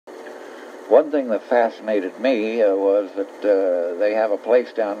One thing that fascinated me was that they have a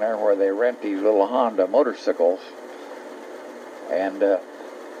place down there where they rent these little Honda motorcycles, and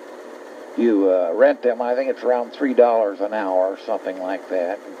you rent them. I think it's around $3 an hour or something like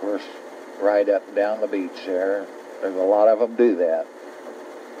that. Of course, ride up and down the beach there. There's a lot of them do that.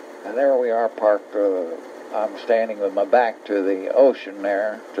 And there we are parked. I'm standing with my back to the ocean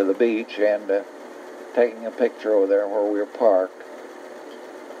there, to the beach, and taking a picture over there where we were parked.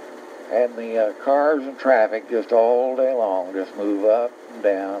 And the cars and traffic just all day long just move up and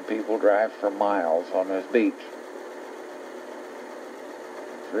down. People drive for miles on this beach.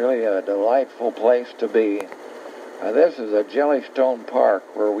 It's really a delightful place to be. This is a Jellystone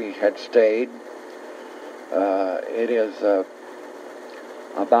Park where we had stayed. It is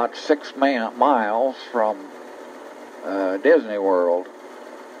about 6 miles from Disney World.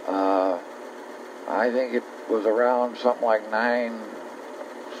 I think it was around something like $9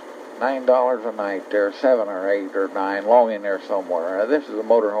 a night there, 7 or 8 or 9, long in there somewhere. This is a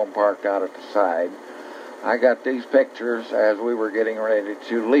motorhome parked out at the side. I got these pictures as we were getting ready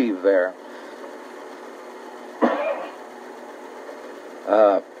to leave there.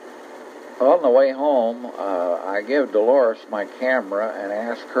 On the way home, I give Dolores my camera and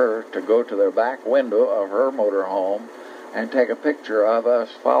ask her to go to the back window of her motorhome and take a picture of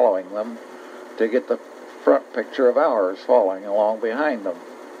us following them to get the front picture of ours following along behind them.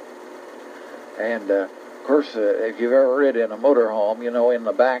 And, of course, if you've ever ridden in a motorhome, you know in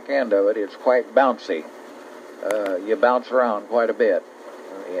the back end of it, it's quite bouncy. You bounce around quite a bit.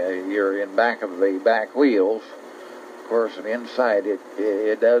 You're in back of the back wheels. Of course, and inside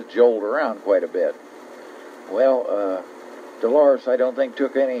it does jolt around quite a bit. Well, Dolores, I don't think,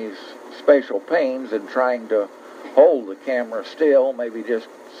 took any special pains in trying to hold the camera still. Maybe just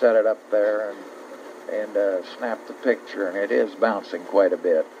set it up there and snap the picture, and it is bouncing quite a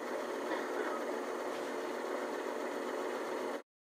bit.